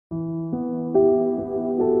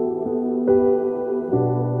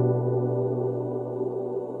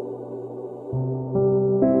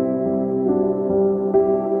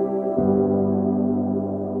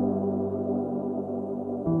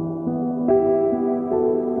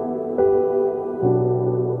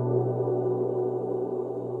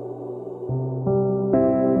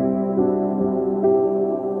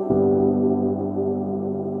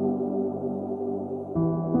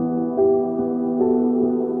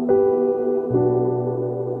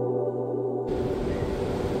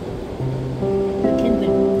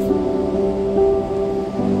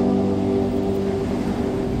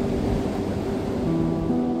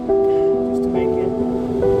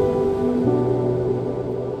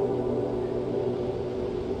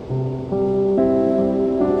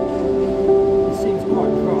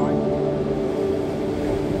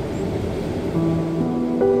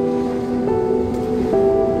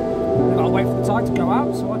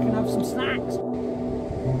can have some snacks.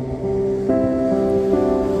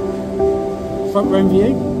 Front room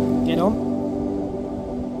view, get on.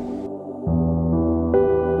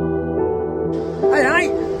 Hey,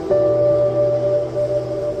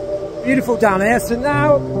 beautiful down here. So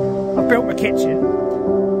now I've built my kitchen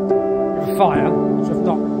with a fire, which I've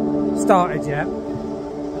not started yet.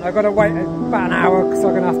 And I've got to wait about an hour because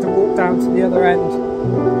I'm going to have to walk down to the other end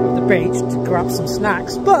of the beach to grab some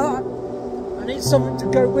snacks. But I need something to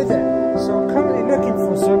go with it. So I'm currently looking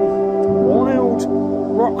for some wild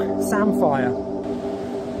rock samphire.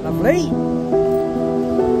 Lovely.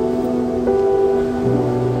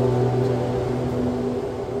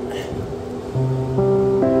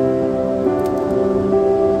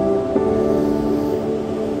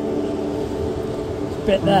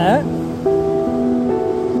 Bit there.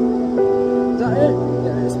 Is that it?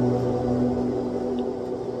 Yeah, it is.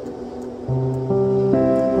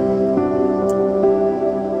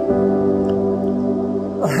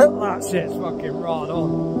 That shit's fucking right on.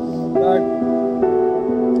 So,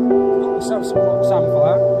 got myself some rock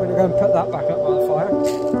samphire. I'm going to go and put that back up by the fire,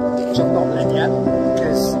 which I've not lit yet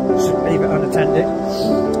because I shouldn't leave it unattended.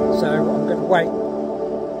 So I'm going to wait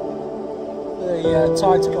for the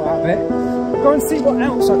tide to go out a bit. Go and see what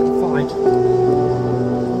else I can find.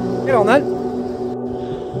 Get on then.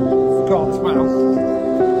 Forgot as well.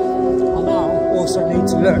 I now also need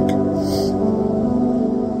to look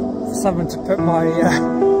for something to put my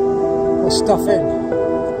stuff in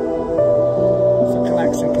for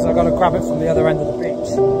collection because I've got to grab it from the other end of the beach.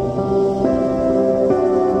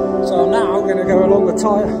 So now I'm going to go along the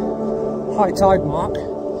high tide mark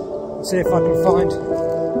and see if I can find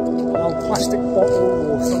an old plastic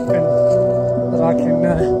bottle or something that I can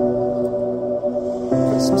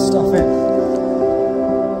put some stuff in.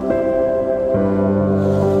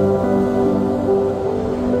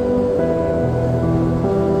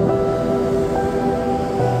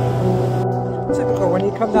 Typical when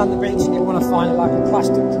you come down the beach and you want to find like a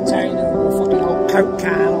plastic container or a fucking old Coke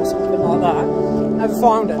can or something like that. Never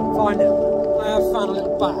find it. I have found a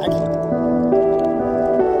little bag.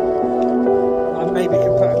 I maybe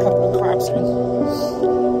can put a couple of crabs in.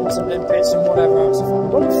 Some limpets and whatever else. I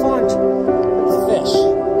want to find fish.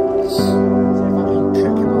 See if I can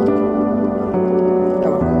cook them up.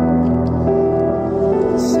 Come on.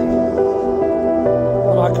 Let's see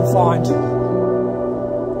what I can find.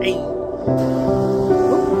 Hey.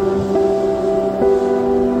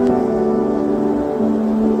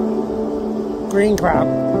 Green crab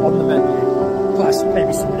on the menu. Plus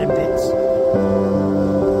maybe some limpets.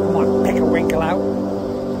 I might pick a winkle out.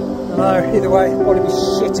 No, either way, I'll probably be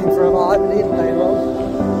shitting for a while, but even later on.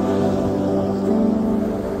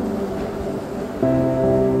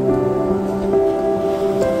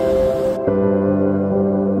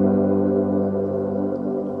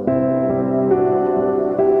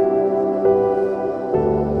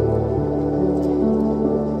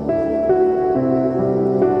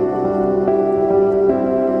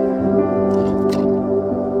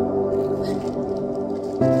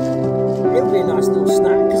 It'll be a nice little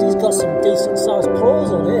snack because he's got some decent sized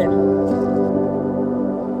prawns on here.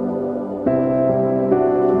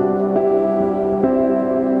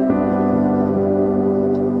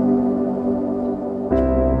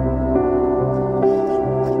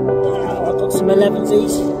 Oh, I've got some 11s,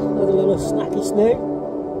 another little snacky snoot.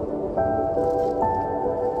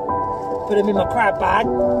 Put him in my crab bag.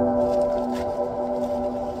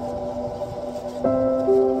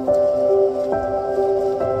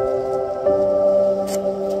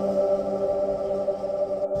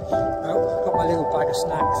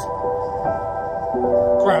 Snacks,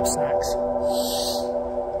 crab snacks.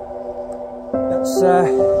 Let's go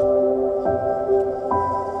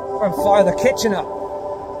and fire the kitchen up.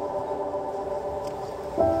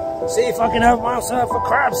 See if I can have myself a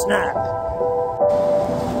crab snack.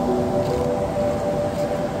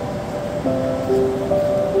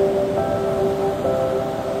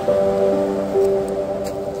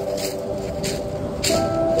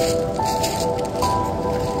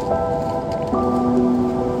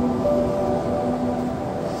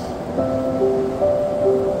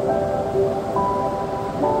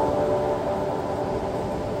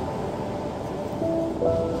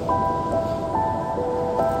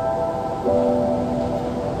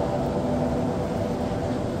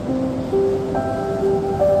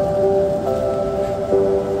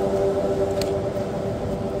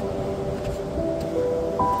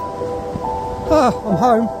 Ah, I'm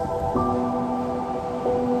home.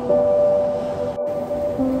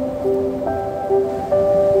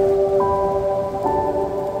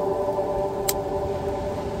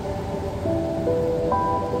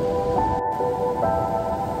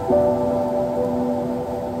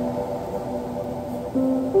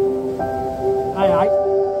 Aye, aye.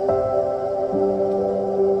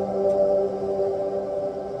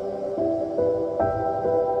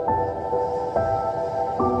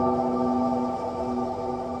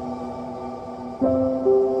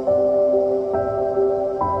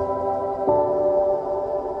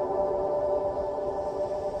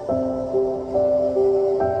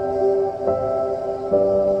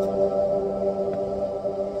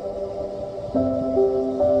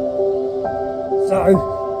 So, I've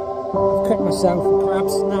cooked myself a crab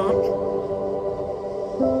snack.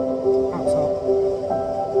 Out top.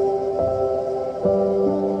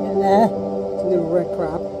 In there, it's a little red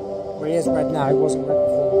crab. Well, he is red now, he wasn't red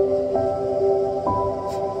before.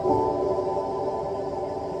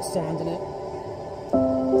 Sand in it.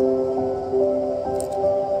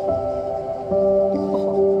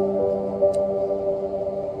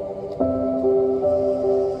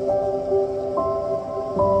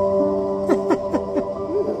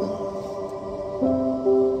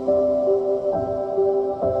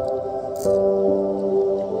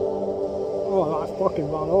 Oh, that's fucking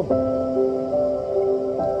right on.